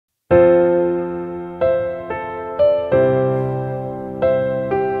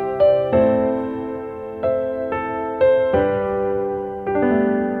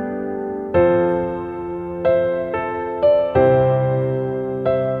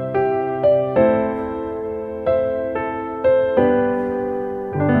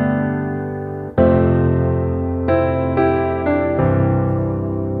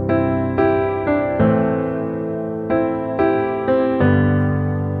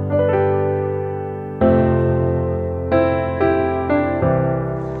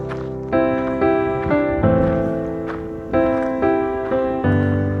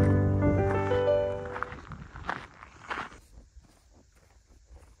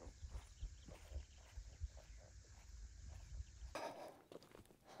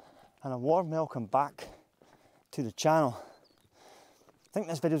and a warm welcome back to the channel. I think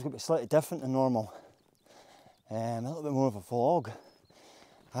this video is going to be slightly different than normal, a little bit more of a vlog,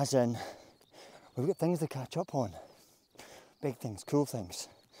 as in we've got things to catch up on, big things, cool things.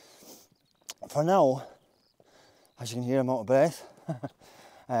 For now, as you can hear, I'm out of breath.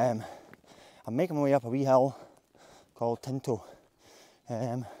 I'm making my way up a wee hill called Tinto.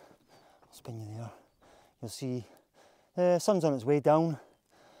 I'll spin you there. You'll see the sun's on its way down.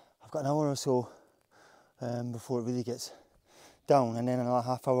 I've got an hour or so before it really gets down, and then another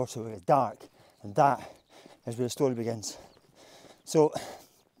half hour so it gets dark, and that is where the story begins. So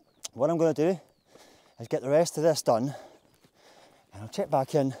what I'm going to do is get the rest of this done, and I'll check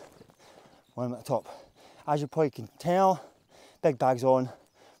back in when I'm at the top. As you probably can tell, big bags on,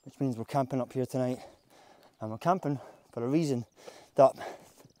 which means we're camping up here tonight, and we're camping for a reason that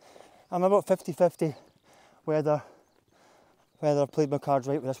I'm about 50-50 whether I've played my cards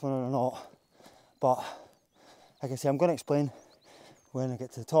right with this one or not. But like I say, I'm going to explain when I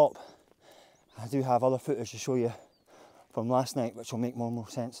get to the top. I do have other footage to show you from last night, which will make more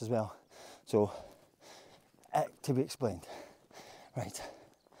sense as well. So, to be explained. Right,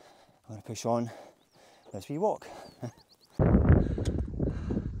 I'm going to push on this wee walk.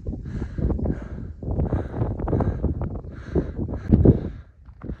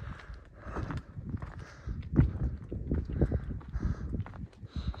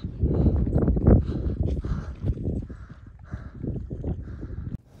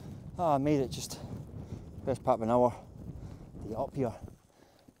 I made it just best part of an hour to get up here.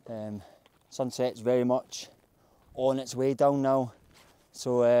 Sunset's very much on its way down now,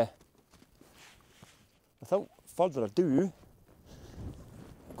 so without further ado,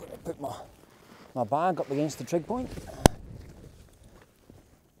 I'm going to put my bag up against the trig point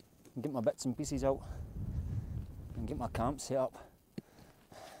and get my bits and pieces out and get my camp set up.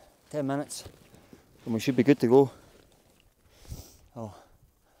 10 minutes and we should be good to go.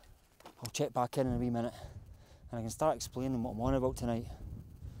 I'll check back in a wee minute and I can start explaining what I'm on about tonight.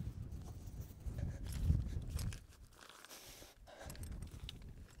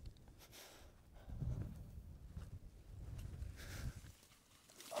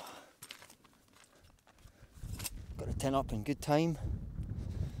 Got the tent up in good time.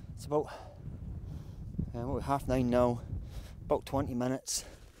 It's about 9:30 now, about 20 minutes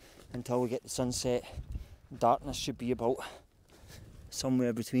until we get the sunset. Darkness should be about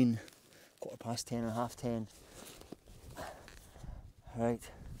somewhere between 10:15 and 10:30. Right,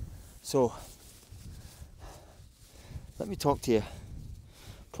 so let me talk to you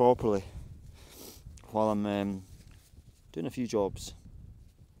properly while I'm doing a few jobs.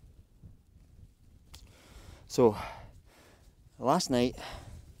 So last night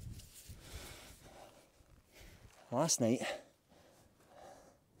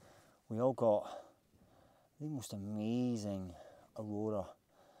we all got the most amazing Aurora.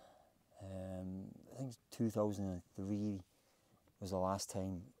 I think 2003 was the last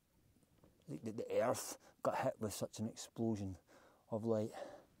time the Earth got hit with such an explosion of light,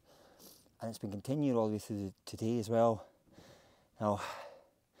 and it's been continued all the way through today as well. Now,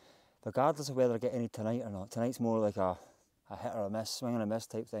 regardless of whether I get any tonight or not, tonight's more like a hit or a miss, swing and a miss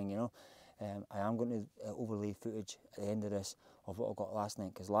type thing, you know. I am going to overlay footage at the end of this of what I got last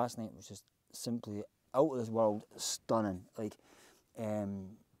night, because last night was just simply out of this world stunning. Like,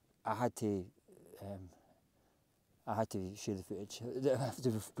 I had to share the footage.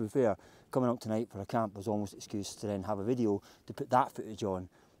 To be fair, coming up tonight for a camp was almost an excuse to then have a video to put that footage on.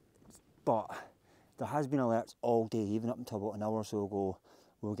 But there has been alerts all day, even up until about an hour or so ago.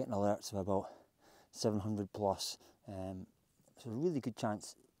 We were getting alerts of about 700 plus. So a really good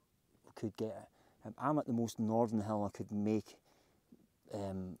chance we could get it. I'm at the most northern hill I could make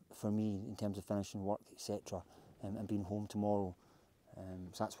for me in terms of finishing work, etc. And being home tomorrow.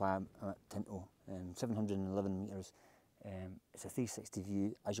 So that's why I'm at Tinto, 711 metres. It's a 360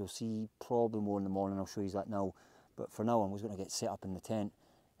 view, as you'll see probably more in the morning. I'll show you that now, but for now I'm just going to get set up in the tent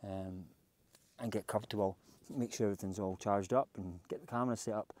and get comfortable, make sure everything's all charged up and get the camera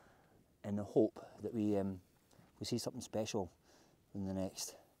set up in the hope that we see something special in the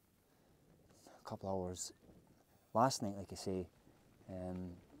next couple of hours. Last night, like I say,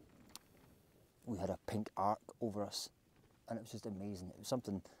 we had a pink arc over us, and it was just amazing. It was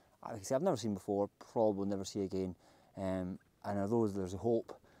something, like I say, I've never seen before, probably will never see again. And although there's a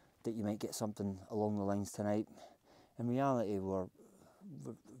hope that you might get something along the lines tonight, in reality we're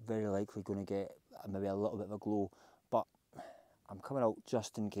very likely going to get maybe a little bit of a glow. But I'm coming out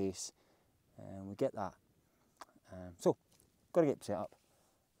just in case we get that. So, got to get set up,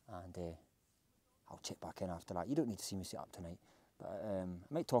 and I'll check back in after that. You don't need to see me set up tonight, But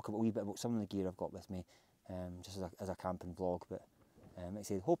I might talk a wee bit about some of the gear I've got with me, just as a camping vlog. But like I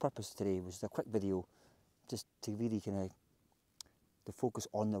say, the whole purpose today was just a quick video, just to really kind of to focus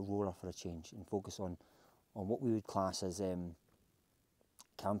on the Aurora for a change, and focus on what we would class as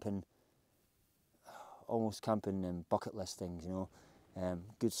camping, almost camping bucket list things, you know.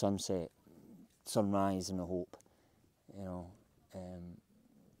 Good sunset, sunrise, and a hope, you know.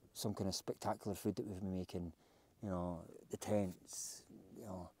 Some kind of spectacular food that we've been making, you know, the tents, you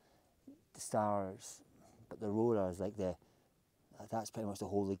know, the stars. But the Aurora is like that's pretty much the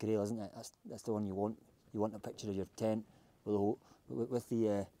holy grail, isn't it? That's the one you want. You want a picture of your tent with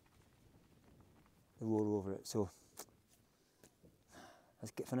the Aurora over it. So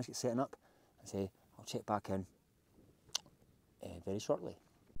let's finish setting up, and say I'll check back in very shortly.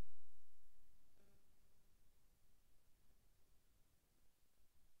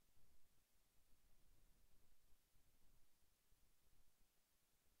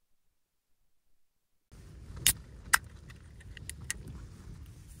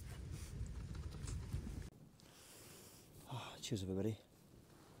 Cheers, everybody.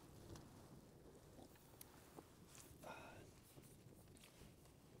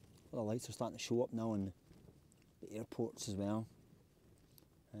 Well, the lights are starting to show up now in the airports as well.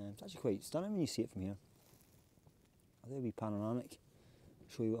 It's actually quite stunning when you see it from here. I'll do a wee panoramic,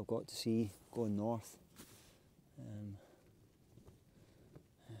 show you what I've got to see going north.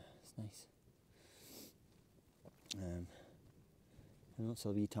 It's nice. And lots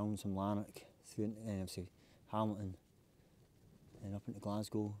of wee towns from Lanark through into Hamilton and up into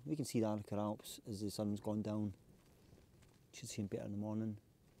Glasgow. We can see the Arctic Alps as the sun's gone down. Should see them better in the morning.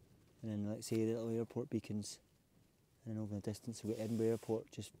 And then, like say, the little airport beacons. And then over in the distance we've got Edinburgh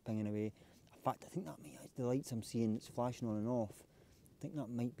Airport just pinging away. In fact, I think that might, the lights I'm seeing that's flashing on and off, I think that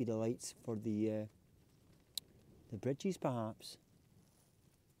might be the lights for the bridges, perhaps.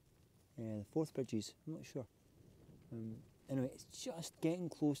 Yeah, the Forth bridges, I'm not sure. Anyway, it's just getting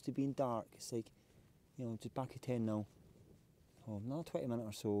close to being dark. It's like, you know, just back at 10 now. Oh, another 20 minutes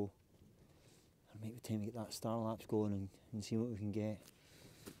or so, and might be time to get that star lapse going and see what we can get.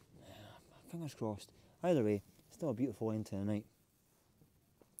 Fingers crossed. Either way, still a beautiful end to the night.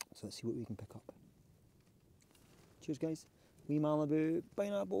 So let's see what we can pick up. Cheers, guys. Wee Malibu,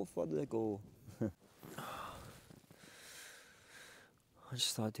 pineapple for the go. I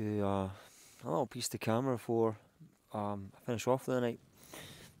just thought I'd do a little piece to camera before I finish off for the night.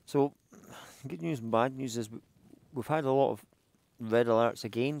 So, good news and bad news is we've had a lot of red alerts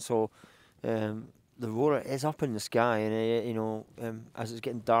again, so the Aurora is up in the sky, and you know, as it's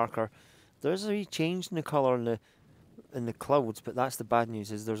getting darker, there's a wee change in the colour in the clouds, but that's the bad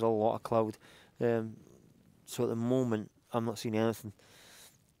news, is there's a lot of cloud. So at the moment I'm not seeing anything.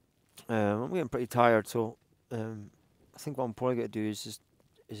 I'm getting pretty tired, so I think what I'm probably going to do is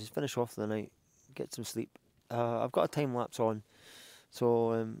just finish off the night, get some sleep. I've got a time lapse on,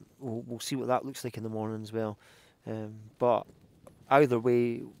 so we'll see what that looks like in the morning as well. But either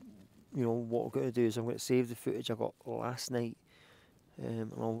way, you know, what I'm going to do is I'm going to save the footage I got last night,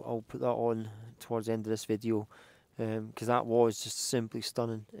 and I'll put that on towards the end of this video, because that was just simply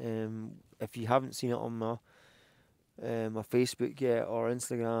stunning. If you haven't seen it on my Facebook yet, or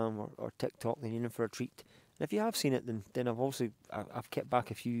Instagram, or TikTok, then you're in for a treat. And if you have seen it, then I've kept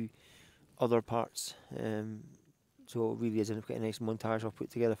back a few other parts, so it really is quite a nice montage I've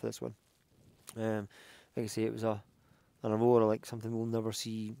put together for this one. Like I say, it was an Aurora like something we'll never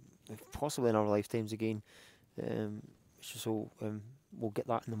see, possibly in our lifetimes again. So we'll get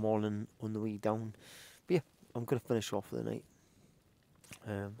that in the morning on the way down. But yeah, I'm going to finish off for the night.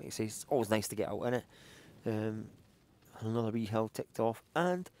 Like I say, it's always nice to get out in it. Another wee hill ticked off,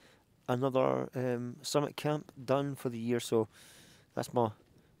 and another summit camp done for the year. So that's my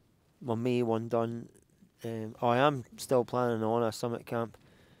May one done. I am still planning on a summit camp,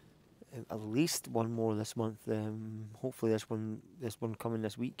 at least one more this month. Hopefully this one coming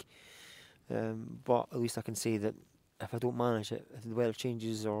this week. But at least I can say that if I don't manage it, if the weather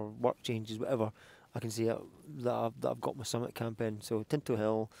changes or work changes, whatever, I can say that I've got my summit camp in. So Tinto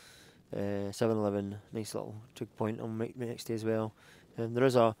Hill, 7-Eleven, nice little trig point on right next day as well. And there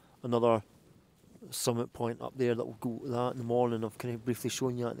is another summit point up there that will go to that in the morning. I've kind of briefly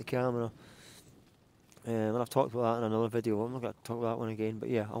shown you that in the camera. And I've talked about that in another video. I'm not going to talk about that one again, but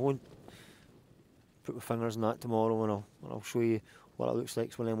yeah, I won't put my fingers on that tomorrow, and I'll show you what it looks like.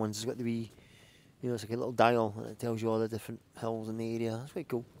 It's one of them ones that's got the wee, you know, it's like a little dial, and it tells you all the different hills in the area. That's quite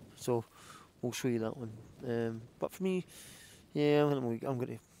cool. So we'll show you that one. But for me, yeah, I'm going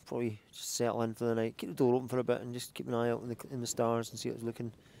to probably just settle in for the night, keep the door open for a bit, and just keep an eye out in the stars and see how it's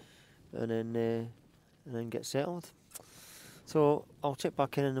looking, and then get settled. So I'll check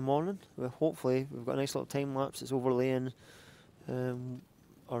back in the morning. Hopefully we've got a nice little time lapse that's overlaying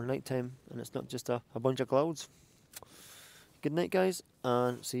our night time, and it's not just a bunch of clouds. Good night, guys,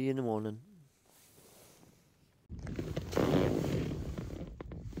 and see you in the morning.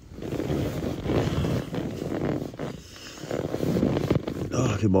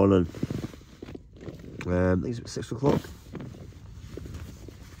 Oh, good morning. I think it's about 6 o'clock.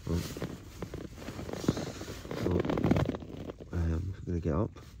 I'm going to get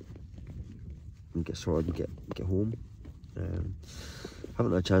up and get sorted and get home.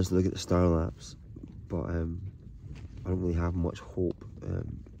 Haven't had a chance to look at the star lapse, but I don't really have much hope. I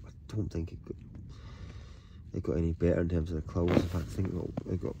don't think it got any better in terms of the clouds. In fact, I think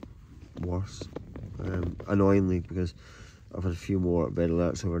it got worse. Annoyingly, because I've had a few more red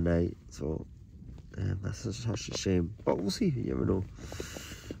alerts overnight, so that's such a shame. But we'll see. You never know.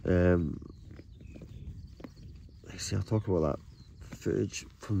 I'll talk about that footage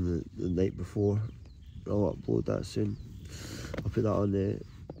from the night before. I'll upload that soon. I'll put that on the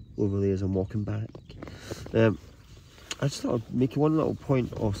overlay as I'm walking back. I just thought I'd make one little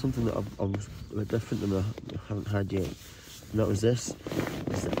point of something that I was a bit different than I haven't had yet, and that was this.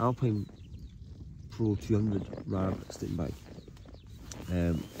 It's the Alpine Pro 200 RAB sleeping bag.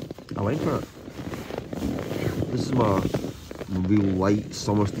 I went for it. This is my real light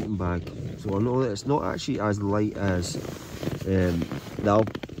summer sleeping bag, so I know that it's not actually as light as the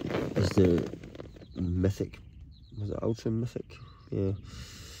Mythic. Was it Ultra Mythic? Yeah,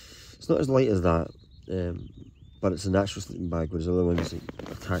 it's not as light as that, but it's a natural sleeping bag, whereas the other one's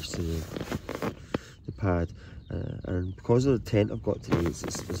attached to the pad. And because of the tent I've got today, it's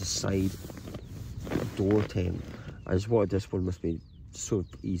a side door tent. I just wanted this one with me, so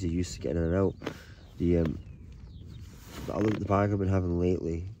easy use to get in and out. The bag I've been having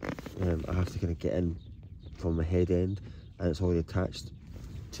lately, I have to kind of get in from the head end, and it's already attached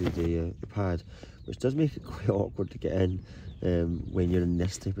to the pad, which does make it quite awkward to get in when you're in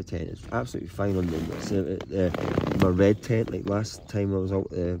this type of tent. It's absolutely fine on my red tent, like last time I was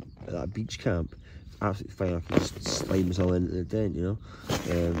out at that beach camp. It's absolutely fine. I can just slide myself into the tent, you know.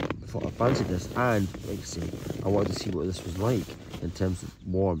 I thought I fancied this, and like I say, I wanted to see what this was like in terms of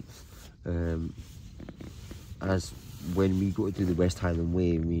warmth. As when we go to do the West Highland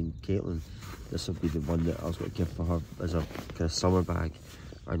Way, me and Caitlin, this will be the one that I was going to give for her as a kind of summer bag.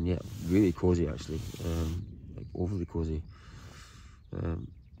 And yeah, really cosy actually, like overly cosy.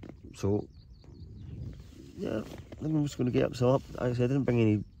 So yeah, I think I'm just going to get up. Actually, I didn't bring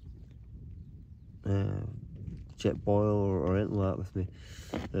any jet boil or anything like that with me,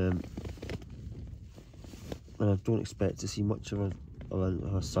 and I don't expect to see much of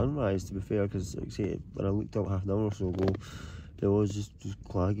a sunrise, to be fair, because like I say, when I looked out half an hour or so ago, it was just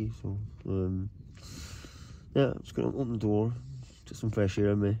claggy. So yeah, I'm just going to open the door, get some fresh air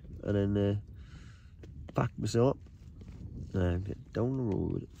in me, and then pack myself up and get down the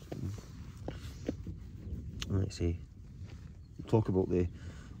road. Let's see, talk about the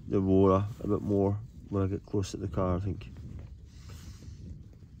Aurora a bit more when I get close to the car, I think.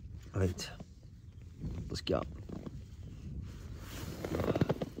 Right, let's get up.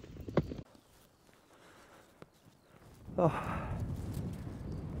 Oh,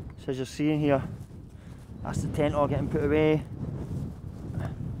 so as you're seeing here, that's the tent all getting put away.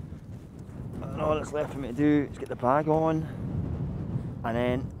 And all that's left for me to do is get the bag on, and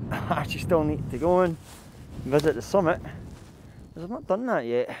then I actually still need to go and visit the summit, because I've not done that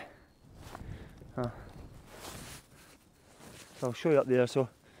yet. So I'll show you up there. So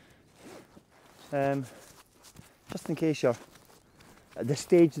just in case you're at this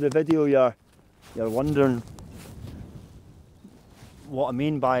stage of the video, you're wondering what I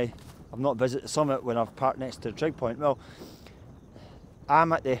mean by I've not visited the summit when I've parked next to the trig point. Well,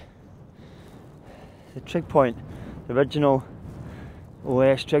 I'm at the trig point, the original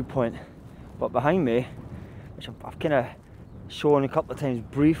OS trig point, but behind me, which I've kind of shown a couple of times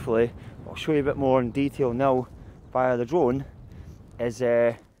briefly, I'll show you a bit more in detail now via the drone, is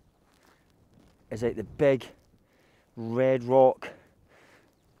like the big red rock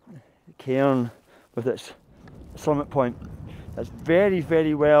cairn with its summit point. That's very,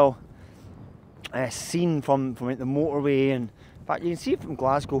 very well seen from like the motorway, and in fact you can see it from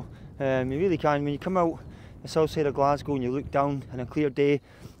Glasgow. You really can. When you come out the south side of Glasgow and you look down on a clear day,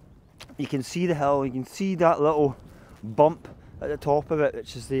 you can see the hill, you can see that little bump at the top of it,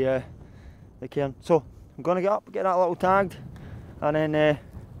 which is the cairn. So I'm going to get up, get that little tagged, and then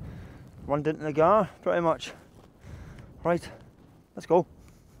run into the gar pretty much. Right, let's go.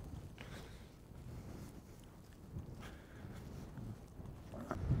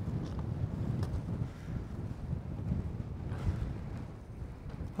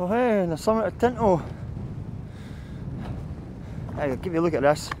 Oh hey, the summit of Tinto. I'll give you a look at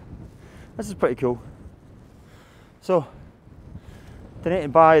this. This is pretty cool. So,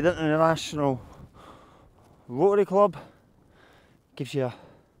 donated by the International Rotary Club. Gives you a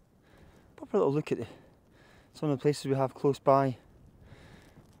proper little look at some of the places we have close by.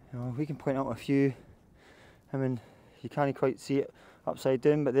 You know, we can point out a few. I mean, you can't quite see it upside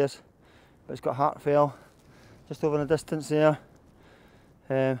down, but it's got Hartfell just over in the distance there.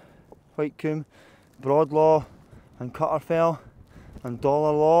 Whitecombe, Broadlaw and Cutterfell and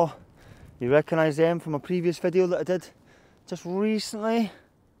Dollar Law. You recognise them from a previous video that I did just recently.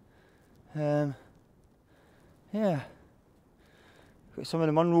 Yeah. Got some of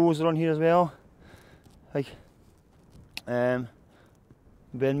the Munros around here as well. Like Benmore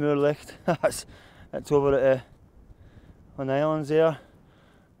Licht. that's over at on the islands there.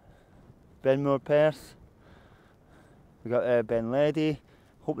 Benmore Perth. We got Ben Leddy.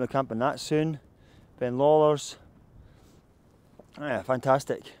 Hoping to camp in that soon. Ben Lawlers. Yeah,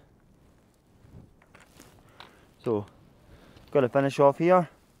 fantastic. So, got to finish off here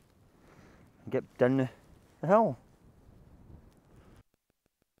and get down the hill.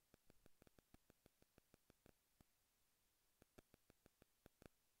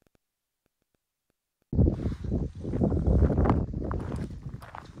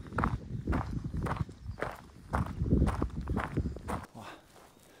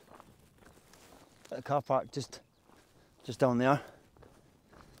 The car park just down there.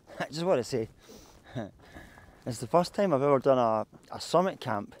 I just want to say, it's the first time I've ever done a summit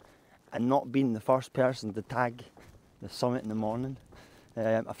camp and not been the first person to tag the summit in the morning.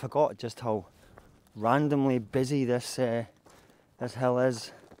 I forgot just how randomly busy this hill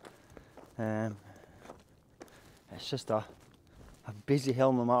is. It's just a busy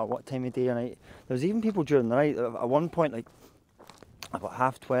hill no matter what time of day or night. There's even people during the night. At one point, like about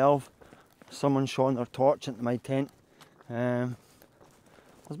 12:30, someone shone their torch into my tent. I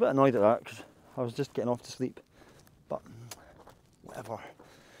was a bit annoyed at that because I was just getting off to sleep, but whatever.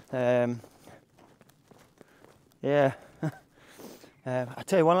 Yeah. I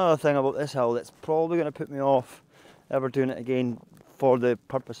tell you one other thing about this hill that's probably going to put me off ever doing it again for the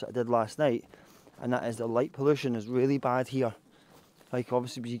purpose that I did last night, and that is the light pollution is really bad here. Like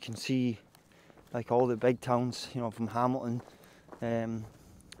obviously you can see like all the big towns, you know, from Hamilton,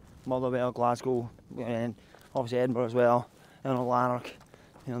 Motherwell, Glasgow, and obviously Edinburgh as well, and Lanark.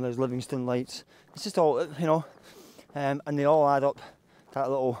 You know, there's Livingston lights. It's just all, you know, and they all add up to that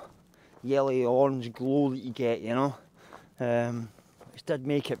little yellowy orange glow that you get, you know. Which did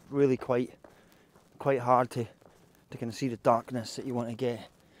make it really quite hard to kind of see the darkness that you want to get.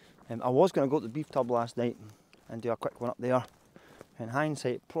 I was going to go to the beef tub last night and do a quick one up there. In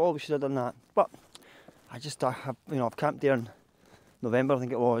hindsight, probably should have done that, but I've camped there in November, I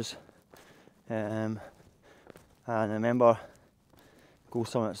think it was, and I remember Go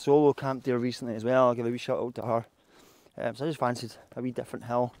Summit Solo camped there recently as well. I'll give a wee shout out to her. So I just fancied a wee different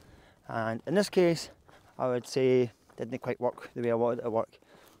hill, and in this case I would say didn't quite work the way I wanted it to work,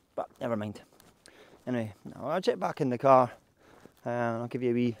 but never mind. Anyway, I'll get back in the car and I'll give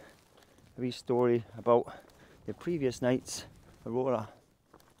you a wee story about the previous night's Aurora.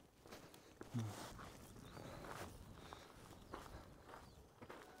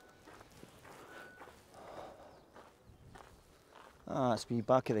 That's me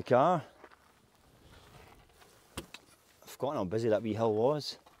back at the car. I've forgotten how busy that wee hill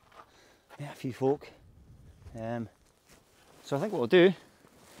was. Yeah, a few folk. So I think what we'll do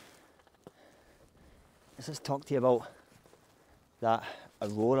is just talk to you about that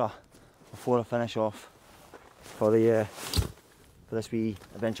Aurora before I finish off for this wee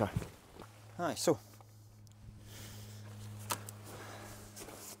adventure. Aye, so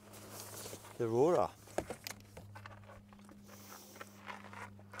the Aurora.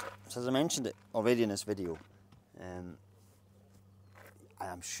 So as I mentioned it already in this video,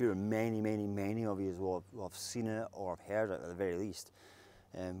 I'm sure many of you will have seen it or have heard it at the very least.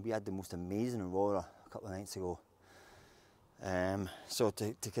 We had the most amazing Aurora a couple of nights ago. So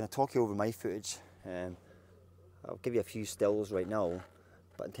to kind of talk you over my footage, I'll give you a few stills right now,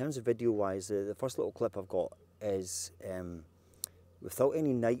 but in terms of video wise, the first little clip I've got is without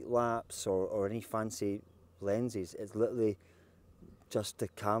any night lapse or any fancy lenses. It's literally just the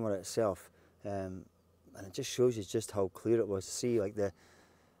camera itself, and it just shows you just how clear it was to see, like this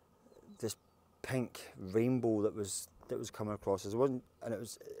pink rainbow that was coming across. It was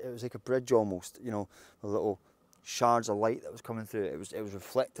like a bridge almost, you know, with little shards of light that was coming through it. It was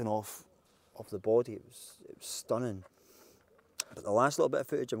reflecting off the body. It was stunning. But the last little bit of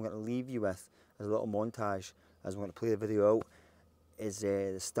footage I'm going to leave you with as a little montage as I'm going to play the video out is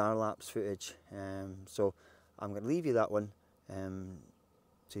the star lapse footage. So I'm going to leave you that one,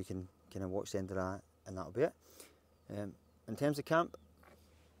 so you can kind of watch the end of that, and that'll be it. In terms of camp,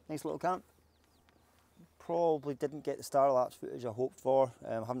 nice little camp. Probably didn't get the star lapse footage I hoped for.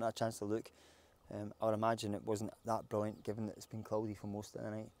 I haven't had a chance to look. I would imagine it wasn't that brilliant given that it's been cloudy for most of the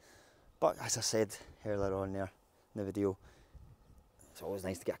night. But as I said earlier on there in the video, it's always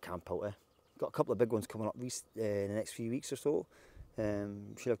nice to get a camp out there. Got a couple of big ones coming up in the next few weeks or so.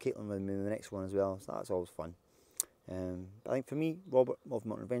 Sure, Caitlin with me in the next one as well, so that's always fun. But I think for me, Robert of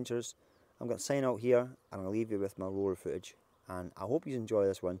Mountain Adventures, I'm going to sign out here, and I'm going to leave you with my Aurora footage. And I hope you enjoy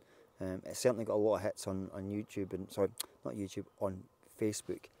this one. It's certainly got a lot of hits on YouTube, and sorry, not YouTube, on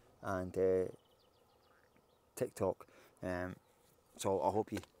Facebook and TikTok. So I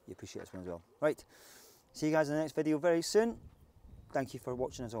hope you appreciate this one as well. Right, see you guys in the next video very soon. Thank you for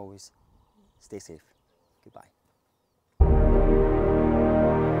watching as always. Stay safe. Goodbye.